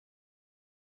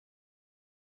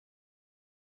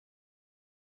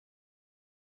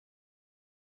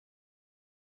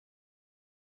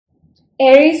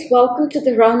Aries, welcome to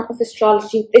the realm of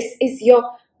astrology. This is your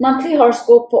monthly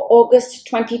horoscope for August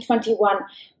 2021.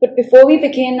 But before we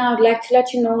begin, I would like to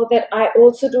let you know that I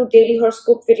also do daily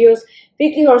horoscope videos,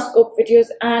 weekly horoscope videos,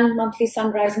 and monthly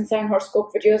sun, rising sign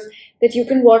horoscope videos that you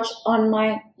can watch on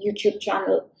my YouTube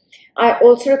channel. I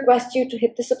also request you to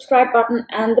hit the subscribe button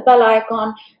and the bell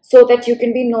icon so that you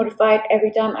can be notified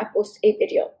every time I post a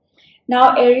video.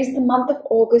 Now, Aries, the month of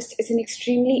August is an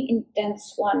extremely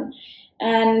intense one,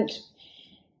 and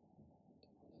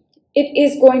it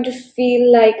is going to feel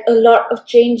like a lot of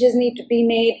changes need to be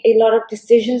made, a lot of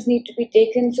decisions need to be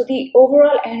taken. So the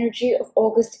overall energy of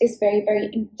August is very, very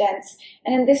intense.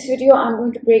 And in this video, I'm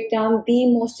going to break down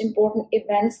the most important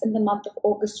events in the month of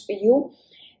August for you.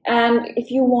 And if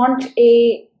you want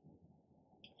a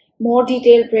more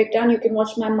detailed breakdown, you can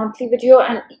watch my monthly video.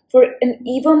 And for an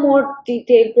even more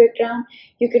detailed breakdown,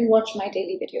 you can watch my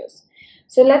daily videos.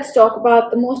 So let's talk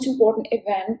about the most important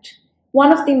event.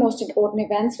 One of the most important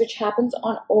events, which happens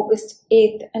on August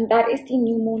 8th, and that is the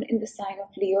new moon in the sign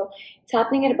of Leo. It's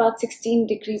happening at about 16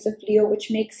 degrees of Leo, which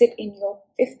makes it in your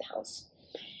 5th house.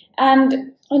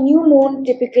 And a new moon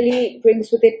typically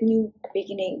brings with it new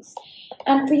beginnings.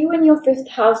 And for you in your 5th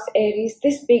house, Aries,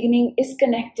 this beginning is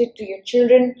connected to your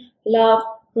children, love,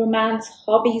 romance,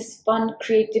 hobbies, fun,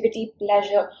 creativity,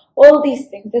 pleasure, all these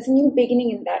things. There's a new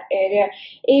beginning in that area,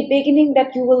 a beginning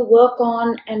that you will work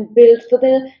on and build for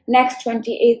the next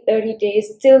 28-30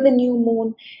 days till the new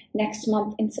moon next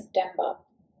month in September.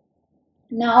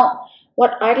 Now,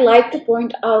 what I'd like to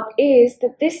point out is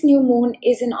that this new moon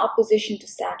is in opposition to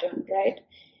Saturn, right?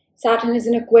 Saturn is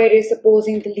in Aquarius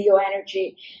opposing the Leo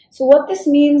energy. So what this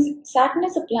means, Saturn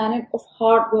is a planet of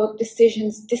hard work,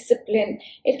 decisions, discipline.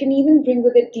 It can even bring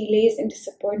with it delays and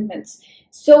disappointments.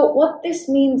 So what this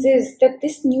means is that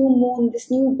this new moon,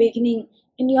 this new beginning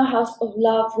in your house of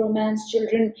love, romance,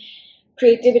 children,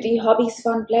 creativity, hobbies,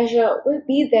 fun, pleasure will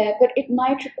be there, but it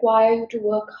might require you to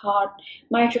work hard,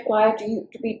 might require you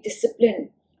to be disciplined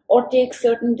or take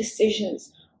certain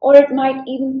decisions. Or it might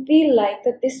even feel like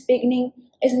that this beginning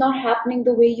is not happening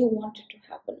the way you want it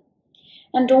to happen.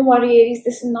 And don't worry, Aries,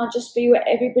 this is not just for you.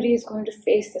 Everybody is going to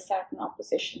face the Saturn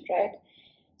opposition, right?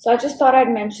 So I just thought I'd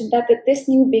mention that this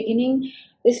new beginning,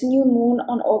 this new moon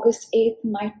on August 8th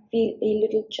might feel a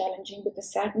little challenging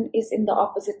because Saturn is in the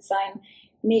opposite sign,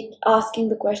 asking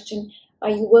the question, are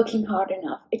you working hard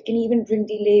enough? It can even bring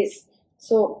delays.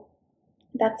 So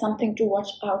that's something to watch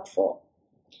out for.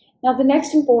 Now, the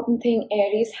next important thing,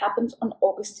 Aries, happens on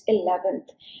August 11th,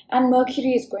 and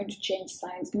Mercury is going to change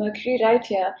signs. Mercury right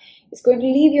here is going to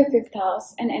leave your 5th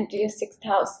house and enter your 6th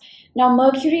house. Now,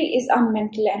 Mercury is our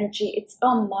mental energy. It's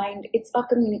our mind. It's our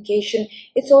communication.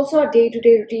 It's also our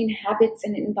day-to-day routine, habits,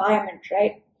 and environment,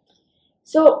 right?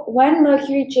 So when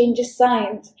Mercury changes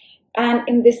signs, and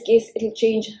in this case, it'll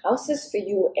change houses for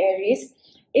you, Aries,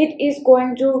 it is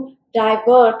going to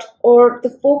divert, or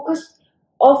the focus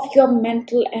of your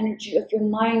mental energy, of your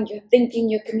mind, your thinking,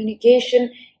 your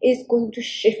communication is going to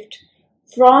shift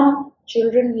from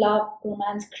children, love,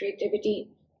 romance, creativity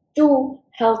to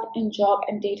health and job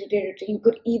and day-to-day routine.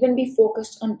 Could even be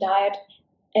focused on diet,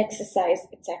 exercise,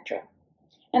 etc.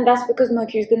 And that's because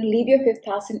Mercury is going to leave your 5th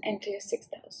house and enter your 6th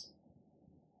house.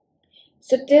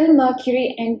 So till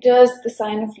Mercury enters the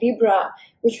sign of Libra,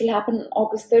 which will happen on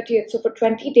August 30th. So for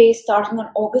 20 days, starting on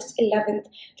August 11th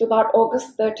to about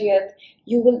August 30th,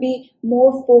 you will be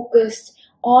more focused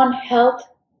on health,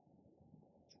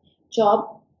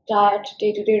 job, diet,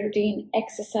 day-to-day routine,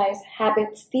 exercise,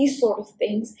 habits, these sort of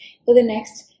things for the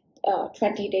next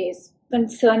 20 days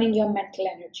concerning your mental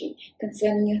energy,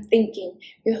 concerning your thinking,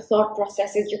 your thought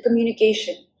processes, your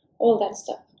communication, all that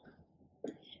stuff.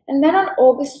 And then on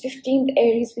August 15th,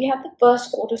 Aries, we have the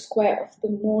first quarter square of the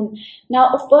moon.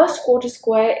 Now, a first quarter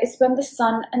square is when the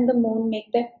sun and the moon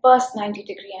make their first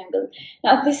 90-degree angle.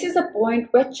 Now, this is a point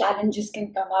where challenges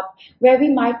can come up, where we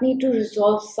might need to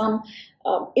resolve some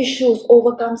issues,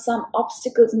 overcome some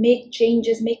obstacles, make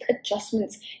changes, make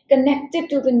adjustments connected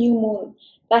to the new moon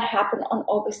that happened on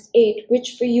August 8th,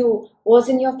 which for you was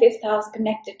in your 5th house,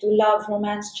 connected to love,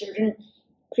 romance, children,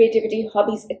 creativity,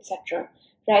 hobbies, etc.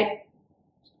 Right?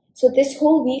 So this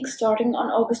whole week, starting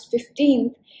on August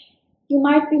 15th, you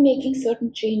might be making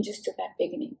certain changes to that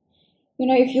beginning. You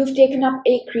know, if you've taken up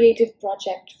a creative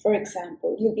project, for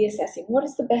example, you'll be assessing what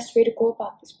is the best way to go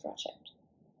about this project.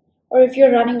 Or if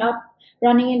you're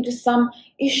running into some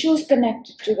issues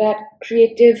connected to that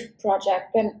creative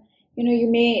project, then, you know, you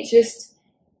may just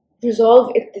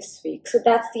resolve it this week. So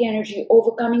that's the energy,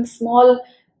 overcoming small,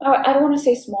 I don't want to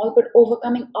say small, but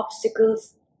overcoming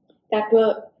obstacles that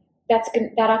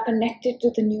are connected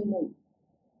to the new moon.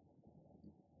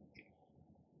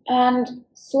 And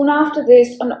soon after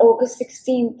this, on August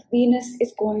 16th, Venus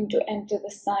is going to enter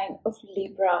the sign of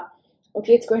Libra.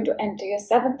 Okay, it's going to enter your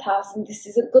 7th house, and this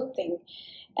is a good thing.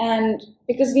 And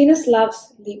because Venus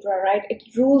loves Libra, right? It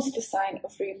rules the sign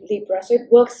of Libra, so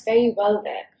it works very well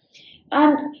there.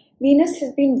 And Venus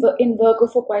has been in Virgo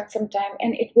for quite some time,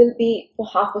 and it will be for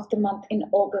half of the month in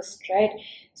August, right?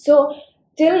 So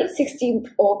till 16th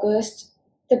August,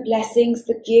 the blessings,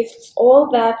 the gifts, all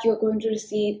that you're going to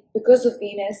receive because of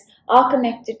Venus are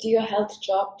connected to your health,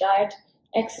 job, diet,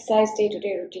 exercise,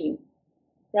 day-to-day routine.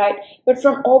 Right? But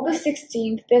from August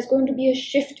 16th, there's going to be a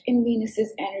shift in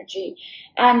Venus's energy,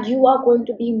 and you are going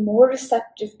to be more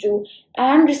receptive to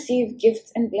and receive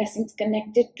gifts and blessings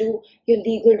connected to your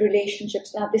legal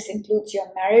relationships. Now, this includes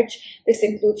your marriage, this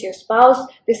includes your spouse,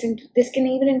 this can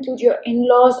even include your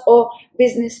in-laws or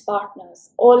business partners,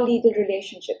 all legal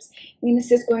relationships.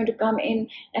 Venus is going to come in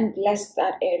and bless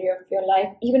that area of your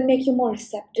life, even make you more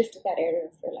receptive to that area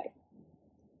of your life.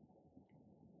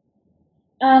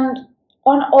 And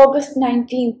on August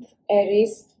 19th,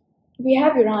 Aries, we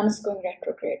have Uranus going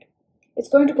retrograde. It's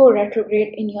going to go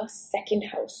retrograde in your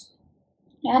 2nd house.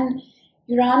 And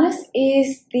Uranus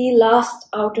is the last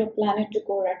outer planet to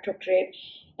go retrograde.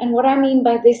 And what I mean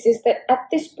by this is that at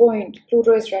this point,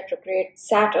 Pluto is retrograde,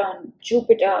 Saturn,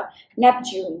 Jupiter,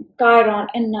 Neptune, Chiron,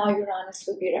 and now Uranus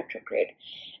will be retrograde.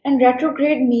 And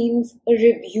retrograde means a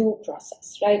review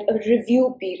process, right? A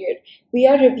review period. We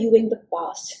are reviewing the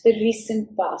past, the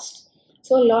recent past.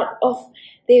 So a lot of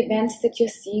the events that you're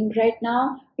seeing right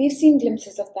now, we've seen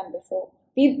glimpses of them before.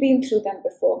 We've been through them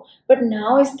before. But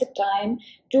now is the time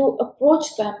to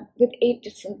approach them with a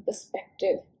different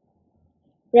perspective.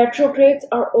 Retrogrades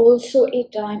are also a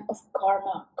time of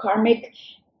karma, karmic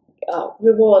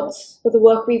rewards for the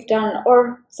work we've done,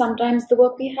 or sometimes the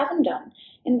work we haven't done.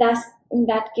 In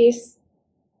that case,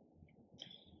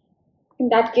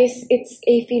 it's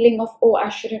a feeling of, oh, I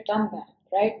should have done that,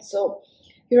 right? So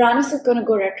Uranus is going to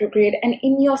go retrograde, and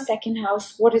in your 2nd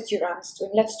house, what is Uranus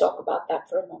doing? Let's talk about that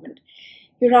for a moment.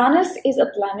 Uranus is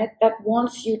a planet that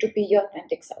wants you to be your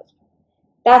authentic self.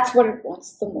 That's what it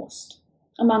wants the most,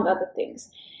 among other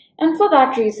things. And for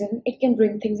that reason, it can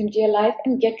bring things into your life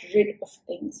and get rid of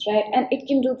things, right? And it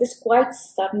can do this quite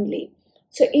suddenly.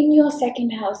 So in your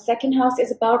 2nd house is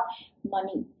about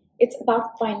money. It's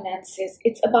about finances.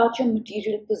 It's about your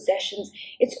material possessions.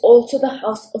 It's also the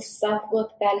house of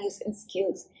self-worth, values, and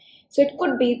skills. So it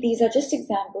could be, these are just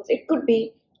examples, it could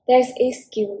be there's a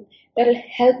skill that will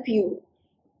help you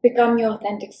become your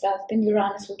authentic self, then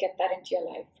Uranus will get that into your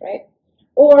life, right?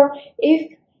 Or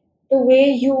if the way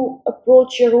you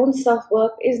approach your own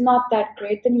self-worth is not that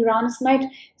great, then Uranus might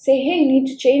say, hey, you need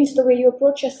to change the way you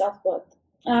approach your self-worth,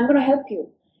 and I'm going to help you.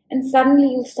 And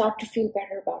suddenly you'll start to feel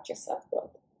better about your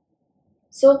self-worth.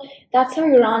 So that's how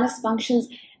Uranus functions,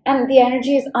 and the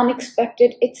energy is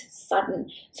unexpected, it's sudden.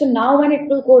 So now when it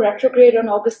will go retrograde on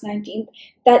August 19th,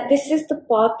 that this is the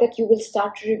path that you will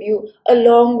start to review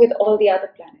along with all the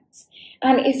other planets.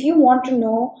 And if you want to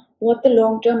know what the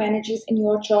long-term energies in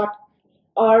your chart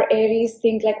are, Aries,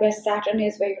 things like where Saturn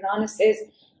is, where Uranus is,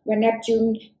 where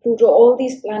Neptune, Pluto, all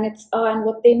these planets are and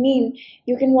what they mean,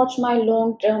 you can watch my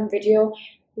long-term video,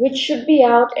 which should be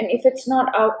out, and if it's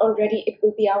not out already, it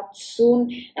will be out soon.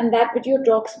 And that video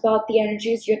talks about the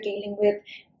energies you're dealing with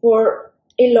for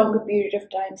a longer period of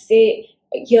time, say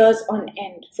years on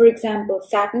end. For example,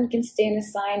 Saturn can stay in a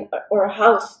sign or a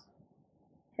house,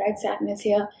 right? Saturn is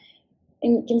here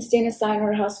and can stay in a sign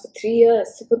or a house for 3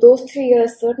 years. So for those 3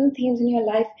 years, certain themes in your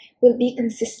life will be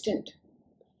consistent.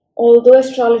 Although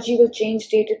astrology will change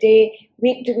day to day,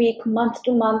 week to week, month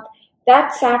to month,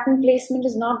 that Saturn placement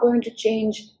is not going to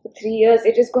change for 3 years.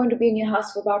 It is going to be in your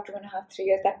house for about 2.5, 3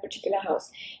 years, that particular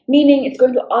house. Meaning it's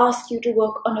going to ask you to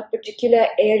work on a particular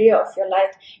area of your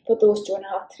life for those 2.5,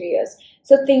 3 years.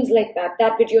 So things like that.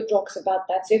 That video talks about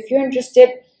that. So if you're interested,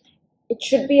 it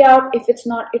should be out. If it's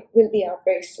not, it will be out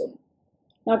very soon.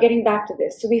 Now getting back to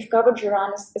this. So we've covered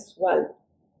Uranus as well.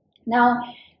 Now,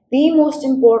 the most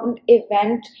important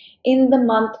event in the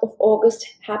month of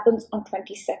August happens on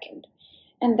 22nd.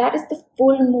 And that is the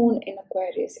full moon in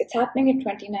Aquarius. It's happening at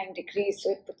 29 degrees.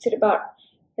 So it puts it about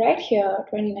right here,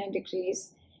 29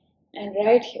 degrees, and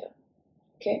right here.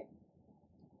 Okay.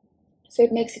 So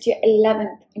it makes it your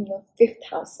 11th in your 5th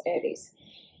house, Aries.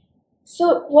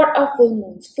 So what are full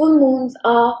moons? Full moons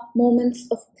are moments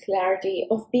of clarity,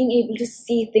 of being able to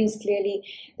see things clearly.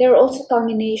 There are also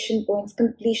culmination points,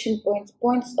 completion points,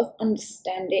 points of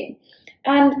understanding.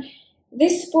 And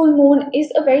this full moon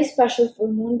is a very special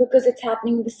full moon because it's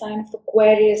happening in the sign of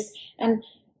Aquarius. And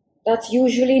That's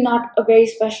usually not a very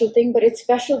special thing, but it's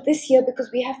special this year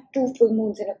because we have 2 full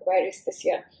moons in Aquarius this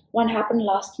year. One happened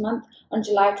last month on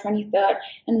July 23rd,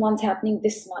 and one's happening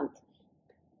this month.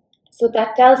 So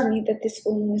that tells me that this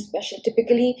full moon is special.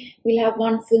 Typically, we'll have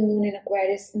 1 full moon in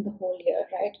Aquarius in the whole year,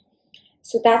 right?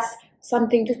 So that's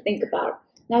something to think about.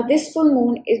 Now, this full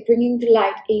moon is bringing to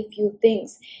light a few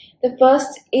things. The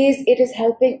first is it is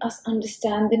helping us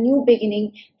understand the new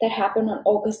beginning that happened on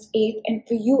August 8th. And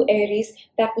for you, Aries,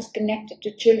 that was connected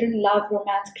to children, love,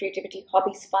 romance, creativity,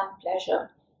 hobbies, fun,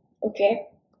 pleasure. Okay?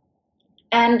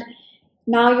 And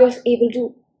now you're able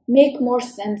to make more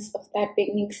sense of that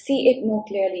beginning, see it more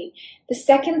clearly. The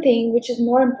second thing, which is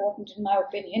more important in my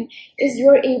opinion, is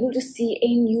you're able to see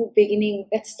a new beginning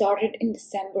that started in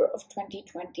December of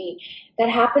 2020 that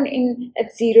happened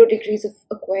at 0 degrees of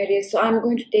Aquarius. So I'm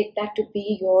going to take that to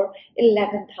be your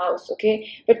 11th house,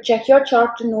 okay? But check your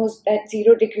chart to know that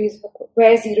 0 degrees of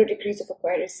where 0 degrees of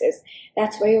Aquarius is.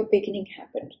 That's where your beginning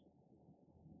happened.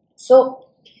 So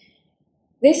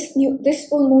this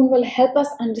full moon will help us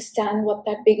understand what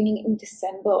that beginning in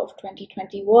December of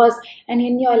 2020 was. And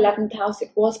in your 11th house, it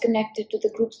was connected to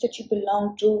the groups that you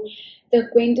belong to, the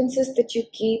acquaintances that you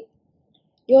keep,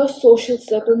 your social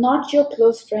circle, not your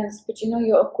close friends, but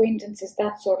your acquaintances,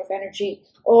 that sort of energy,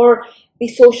 or the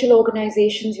social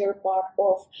organizations you're a part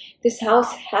of. This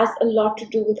house has a lot to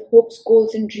do with hopes,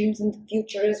 goals, and dreams in the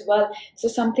future as well. So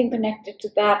something connected to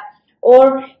that.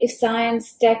 Or if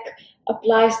science, tech,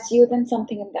 applies to you, then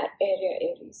something in that area,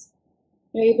 Aries.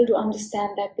 You're able to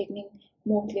understand that beginning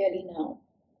more clearly now.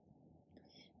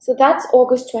 So that's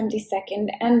August 22nd,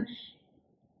 and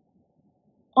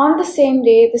on the same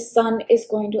day, the sun is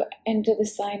going to enter the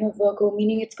sign of Virgo,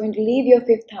 meaning it's going to leave your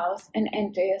 5th house and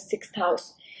enter your 6th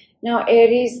house. Now,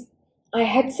 Aries, I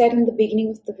had said in the beginning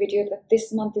of the video that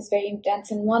this month is very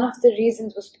intense, and one of the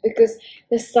reasons was because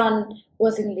the sun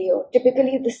was in Leo.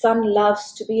 Typically, the sun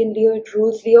loves to be in Leo, it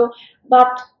rules Leo,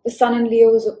 but the sun in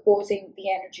Leo is opposing the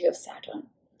energy of Saturn.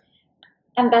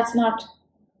 And that's not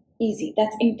easy,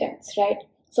 that's intense, right?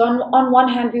 So on one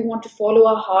hand, we want to follow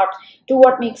our heart, do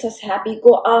what makes us happy,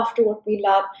 go after what we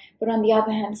love. But on the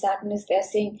other hand, Saturn is there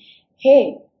saying,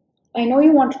 hey, I know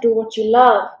you want to do what you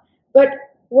love, but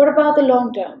what about the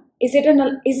long term? Is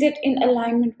it in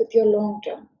alignment with your long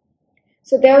term?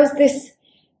 So there was this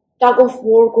tug of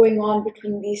war going on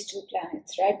between these two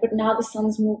planets, right? But now the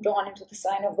sun's moved on into the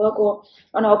sign of Virgo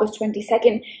on August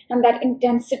 22nd, and that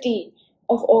intensity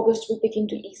of August will begin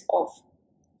to ease off.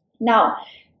 Now,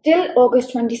 till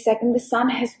August 22nd, the sun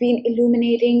has been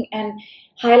illuminating and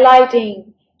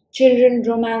highlighting children,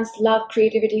 romance, love,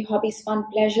 creativity, hobbies, fun,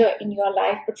 pleasure in your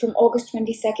life. But from August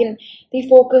 22nd, the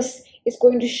focus is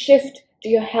going to shift to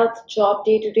your health, job,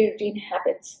 day-to-day routine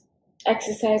habits,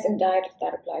 exercise and diet if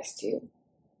that applies to you.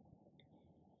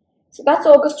 So that's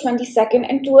August 22nd,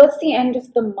 and towards the end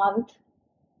of the month,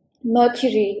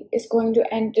 Mercury is going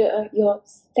to enter your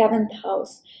 7th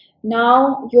house.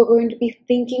 Now you're going to be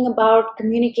thinking about,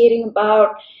 communicating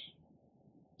about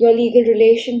your legal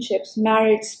relationships,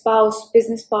 marriage, spouse,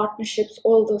 business partnerships,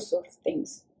 all those sort of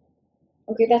things.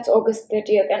 Okay, that's August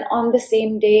 30th. And on the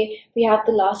same day, we have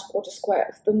the last quarter square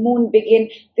of the moon begin.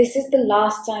 This is the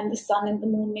last time the sun and the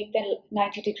moon make their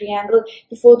 90-degree angle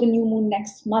before the new moon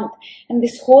next month. And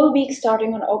this whole week,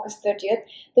 starting on August 30th,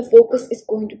 the focus is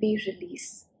going to be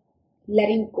release.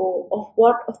 Letting go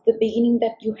of the beginning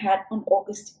that you had on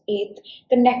August 8th,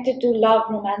 connected to love,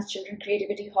 romance, children,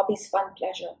 creativity, hobbies, fun,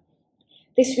 pleasure.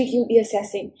 This week you'll be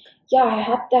assessing, yeah, I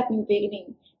had that new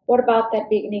beginning. What about that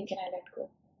beginning can I let go?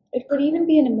 It could even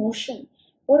be an emotion.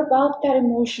 What about that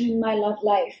emotion in my love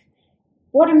life?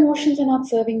 What emotions are not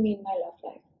serving me in my love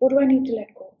life? What do I need to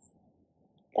let go of?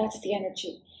 That's the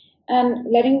energy. And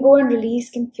letting go and release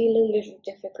can feel a little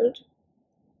difficult.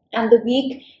 And the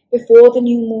week before the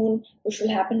new moon, which will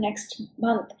happen next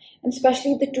month, and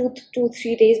especially the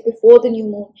 3 days before the new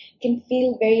moon, can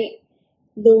feel very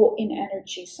low in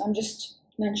energy. So I'm just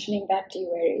mentioning that to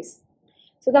you, Aries.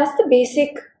 So that's the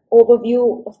basic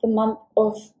overview of the month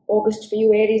of August for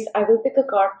you, Aries. I will pick a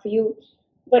card for you.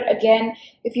 But again,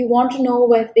 if you want to know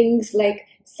where things like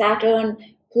Saturn,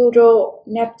 Pluto,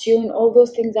 Neptune, all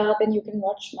those things are, then you can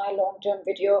watch my long-term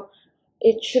video.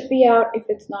 It should be out. If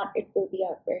it's not, it will be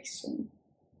out very soon.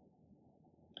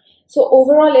 So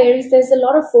overall, Aries, there's a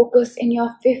lot of focus in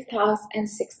your 5th house and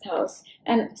 6th house,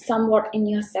 and somewhat in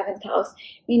your 7th house,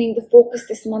 meaning the focus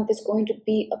this month is going to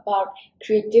be about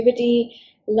creativity,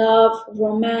 love,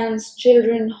 romance,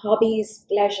 children, hobbies,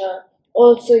 pleasure.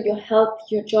 Also your health,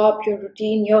 your job, your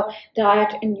routine, your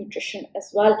diet and nutrition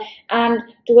as well. And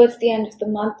towards the end of the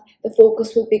month, the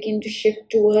focus will begin to shift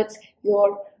towards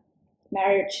your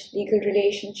marriage, legal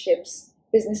relationships,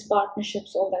 business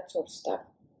partnerships, all that sort of stuff.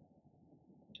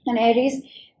 And Aries,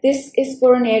 this is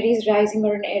for an Aries rising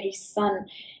or an Aries sun,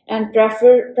 and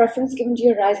preference given to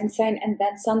your rising sign and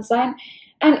then sun sign.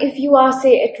 And if you are,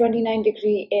 say, a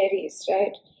 29-degree Aries,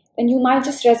 right, then you might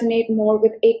just resonate more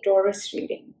with a Taurus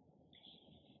reading.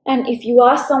 And if you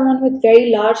are someone with very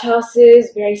large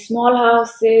houses, very small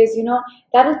houses,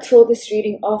 that'll throw this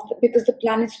reading off because the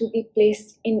planets will be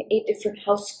placed in a different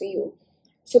house for you.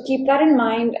 So keep that in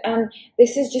mind. And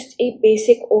this is just a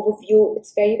basic overview.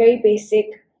 It's very, very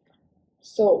basic.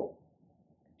 So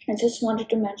I just wanted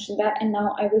to mention that. And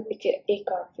now I will pick a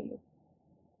card for you.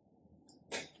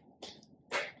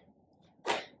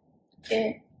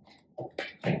 Okay.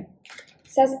 It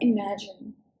says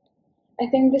imagine. I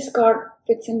think this card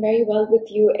fits in very well with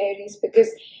you, Aries,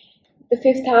 because the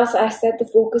 5th house, I said, the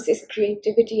focus is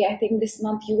creativity. I think this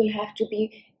month you will have to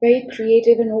be very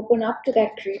creative and open up to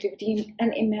that creativity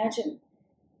and imagine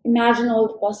all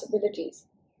the possibilities.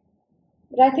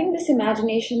 But I think this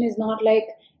imagination is not like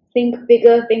think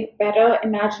bigger, think better,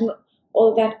 imagine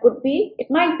all that could be.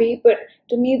 It might be, but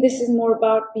to me this is more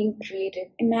about being creative.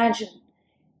 Imagine.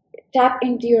 Tap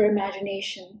into your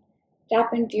imagination.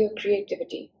 Tap into your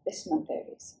creativity this month,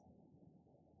 Aries.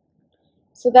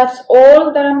 So that's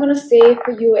all that I'm going to say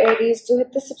for you, Aries. So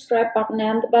hit the subscribe button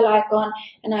and the bell icon,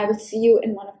 and I will see you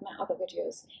in one of my other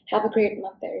videos. Have a great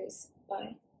month, Aries.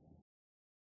 Bye.